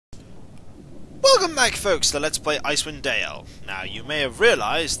Welcome back, folks, to Let's Play Icewind Dale. Now, you may have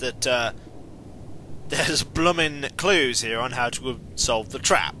realised that there's bloomin' clues here on how to solve the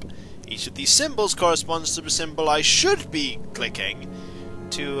trap. Each of these symbols corresponds to the symbol I should be clicking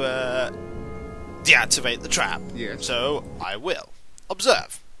to deactivate the trap. Yes. So, I will.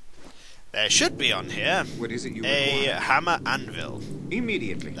 Observe. There should be on here What is it you a require? hammer anvil.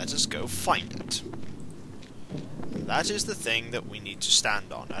 Immediately. Let us go find it. That is the thing that we need to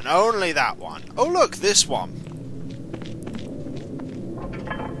stand on, and only that one. Oh look, this one.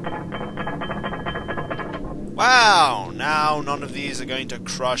 Wow, now none of these are going to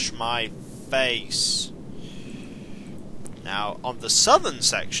crush my face. Now, on the southern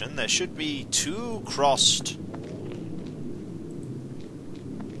section, there should be two crossed.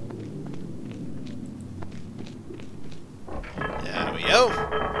 There we go.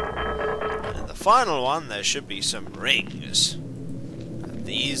 And in the final one, there should be some rings. And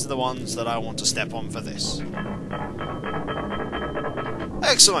these are the ones that I want to step on for this.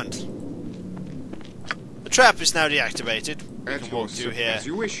 Excellent. The trap is now deactivated. We can walk through here as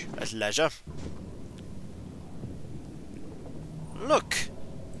you wish. at leisure. Look,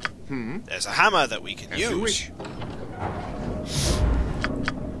 there's a hammer that we can As use. you wish.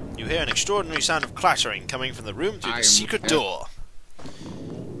 You hear an extraordinary sound of clattering coming from the room through the secret door.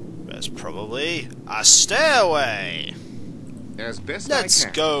 There's probably a stairway. As best Let's I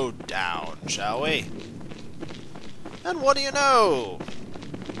can. go down, shall we? And what do you know?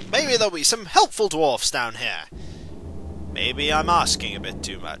 Maybe there'll be some helpful dwarfs down here. Maybe I'm asking a bit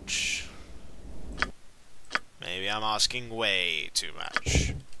too much. Maybe I'm asking way too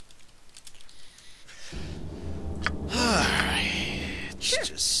much. Alright, let's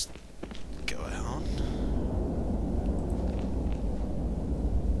just go on.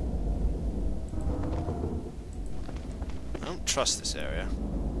 I don't trust this area.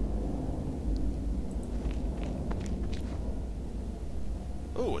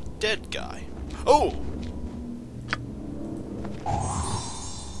 Oh, a dead guy. Oh!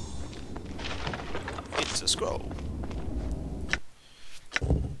 It's a scroll.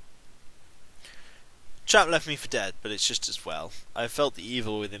 Chap left me for dead, but it's just as well. I have felt the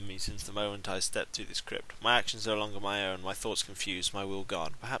evil within me since the moment I stepped through this crypt. My actions are no longer my own, my thoughts confused, my will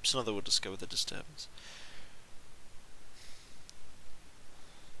gone. Perhaps another will discover the disturbance.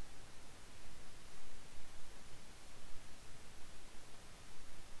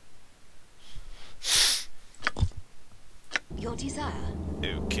 Your desire.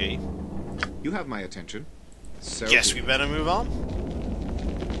 Okay. You have my attention. So Guess we better move on.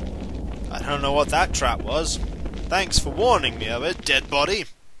 I don't know what that trap was. Thanks for warning me of it, dead body.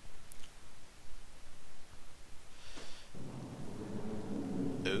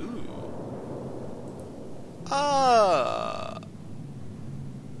 Ooh. Ah.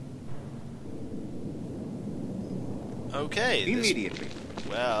 Okay. Immediately.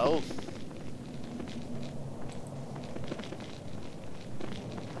 Well.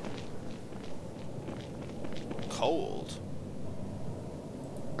 Cold.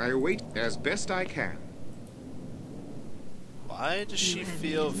 I await as best I can. Why does she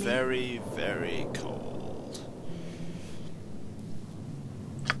feel very, very cold?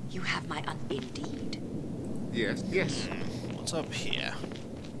 You have my indeed. Yes, yes. What's up here?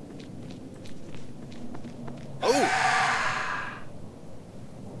 Oh!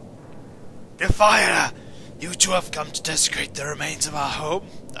 Defiler! You two have come to desecrate the remains of our home?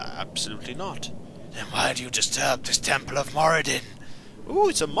 Absolutely not. Then why do you disturb this temple of Moradin? Ooh,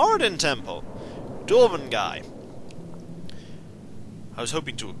 it's a Moradin temple. Dwarven guy. I was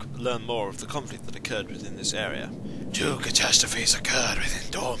hoping to learn more of the conflict that occurred within this area. Two catastrophes occurred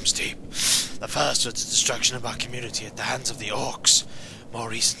within Dorm's Deep. The first was the destruction of our community at the hands of the orcs. More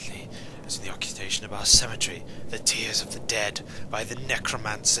recently, as in the occupation of our cemetery, the tears of the dead by the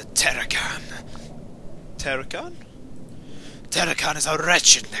necromancer Terrakan. Terrakan? Terrakan is a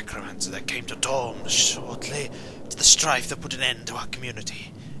wretched necromancer that came to Dorm shortly to the strife that put an end to our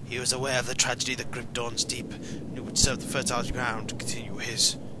community. He was aware of the tragedy that gripped Dorm's Deep, and it would serve the fertile ground to continue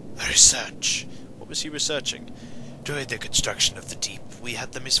his research. What was he researching? During the construction of the Deep, we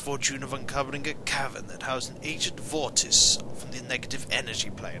had the misfortune of uncovering a cavern that housed an ancient vortice from the negative energy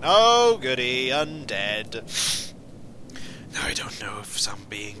plane. Oh, goody, undead. Now I don't know if some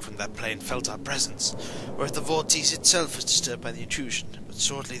being from that plane felt our presence, or if the vortice itself was disturbed by the intrusion, but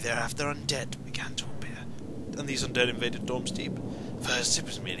shortly thereafter undead began to appear. And these undead invaded Dorm's Deep. First it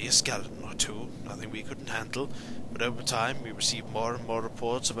was merely a skeleton or two, nothing we couldn't handle, but over time we received more and more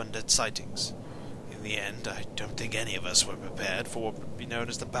reports of undead sightings. In the end, I don't think any of us were prepared for what would be known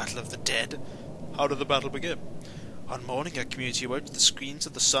as the Battle of the Dead. How did the battle begin? One morning our community awoke to the screams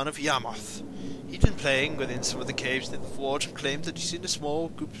of the son of Yamoth. He'd been playing within some of the caves near the forge and claimed that he'd seen a small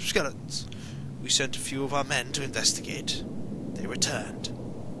group of skeletons. We sent a few of our men to investigate. They returned,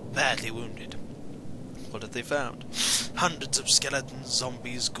 badly wounded. What had they found? Hundreds of skeletons,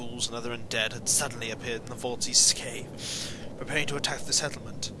 zombies, ghouls, and other undead had suddenly appeared in the Vortice's cave, preparing to attack the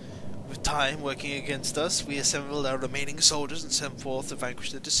settlement. With time working against us, we assembled our remaining soldiers and sent forth to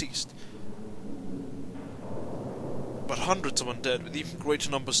vanquish the deceased. But hundreds of undead with even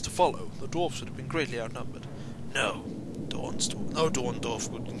greater numbers to follow. The dwarfs would have been greatly outnumbered. No Dorndorf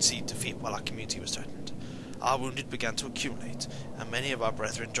would concede defeat while our community was threatened. Our wounded began to accumulate, and many of our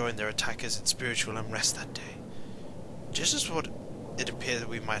brethren joined their attackers in spiritual unrest that day. Just as what it appeared that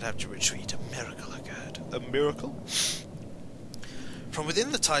we might have to retreat, a miracle occurred. A miracle? From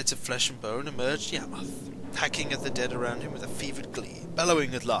within the tides of flesh and bone emerged Yamoth, hacking at the dead around him with a fevered glee,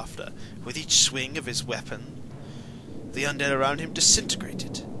 bellowing with laughter. With each swing of his weapon, the undead around him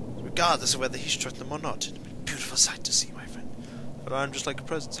disintegrated, regardless of whether he struck them or not. It was a beautiful sight to see, my friend. But I am just like a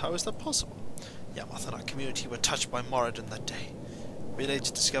presence. How is that possible? Yamoth and our community were touched by Moradin that day. We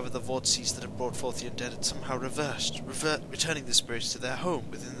later discovered the vortices that had brought forth the undead had somehow returning the spirits to their home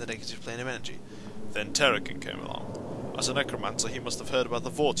within the negative plane of energy. Then Terrican came along. As a necromancer, he must have heard about the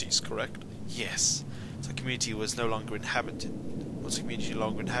vortices, correct? Yes. The community no longer inhabited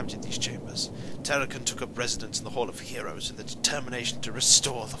these chambers. Terrican took up residence in the Hall of Heroes with the determination to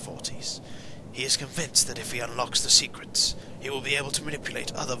restore the vortices. He is convinced that if he unlocks the secrets, he will be able to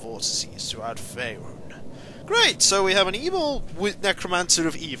manipulate other vortices throughout Faerun. Great! So we have an evil necromancer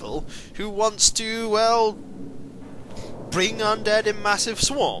of evil who wants to, well, bring undead in massive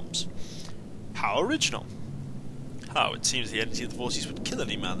swarms. How original. How it seems the entity of the vortices would kill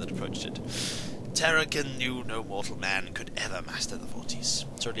any man that approached it. Terrican knew no mortal man could ever master the vortices.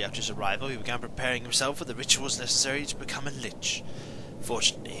 Shortly after his arrival, he began preparing himself for the rituals necessary to become a lich.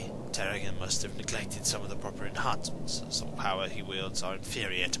 Fortunately, Terrican must have neglected some of the proper enhancements, as the power he wields are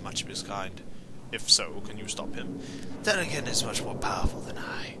inferior to much of his kind. If so, can you stop him? Terrican is much more powerful than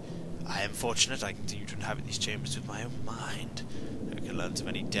I. I am fortunate I continue to inhabit these chambers with my own mind. Terrican learns of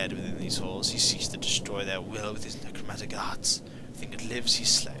any dead within these halls. He seeks to destroy their will with his necromantic arts. Everything that lives he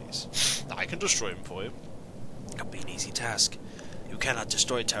slays. I can destroy him for you. It will be an easy task. You cannot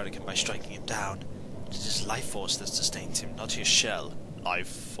destroy Terrican by striking him down. It is his life force that sustains him, not his shell. Life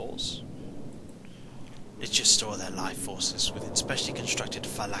force? Liches store their life forces within specially constructed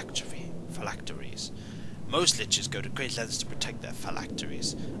phylacteries. Most liches go to great lengths to protect their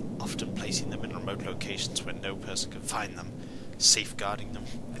phylacteries, often placing them in remote locations where no person can find them, safeguarding them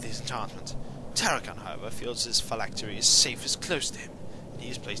with his enchantment. Terrican, however, feels his phylactery is safe as close to him, and he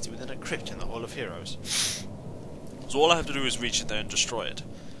has placed it within a crypt in the Hall of Heroes. So all I have to do is reach it there and destroy it.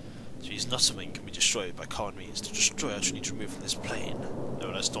 So he's not something that can be destroyed by common means. To destroy it, you need to remove from this plane. No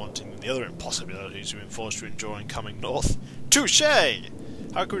less daunting than the other impossibilities you've been forced to endure in coming north. Touché!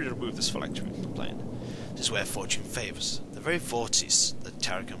 How can we remove this phylactery from the plane? This is where fortune favours. The very vortice that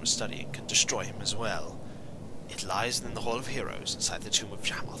Terrican was studying can destroy him as well. It lies in the Hall of Heroes, inside the tomb of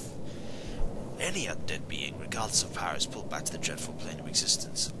Yamoth. Any undead being, regardless of power, is pulled back to the dreadful plane of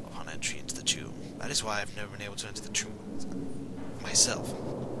existence upon entry into the tomb. That is why I've never been able to enter the tomb myself.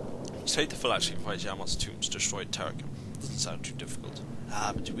 Take the phylactery and fight Yamoth's tomb to destroy Terrican. Doesn't sound too difficult.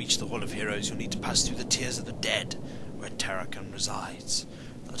 But to reach the Hall of Heroes, you'll need to pass through the Tiers of the Dead, where Terrican resides.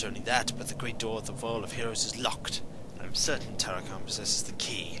 Not only that, but the great door of the Hall of Heroes is locked, and I'm certain Terrican possesses the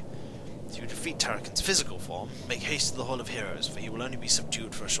key. If you defeat Terrican's physical form, make haste to the Hall of Heroes, for he will only be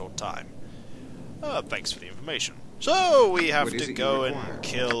subdued for a short time. Thanks for the information. So, we have to go and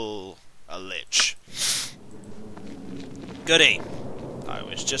kill a lich. Goody! I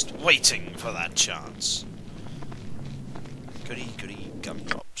was just waiting for that chance. Goody, goody,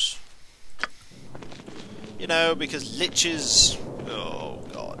 gumdrops. You know, because liches... Oh,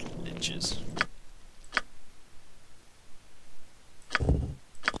 God, liches.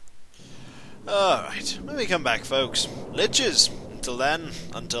 Alright, when we come back, folks. Liches! Until then.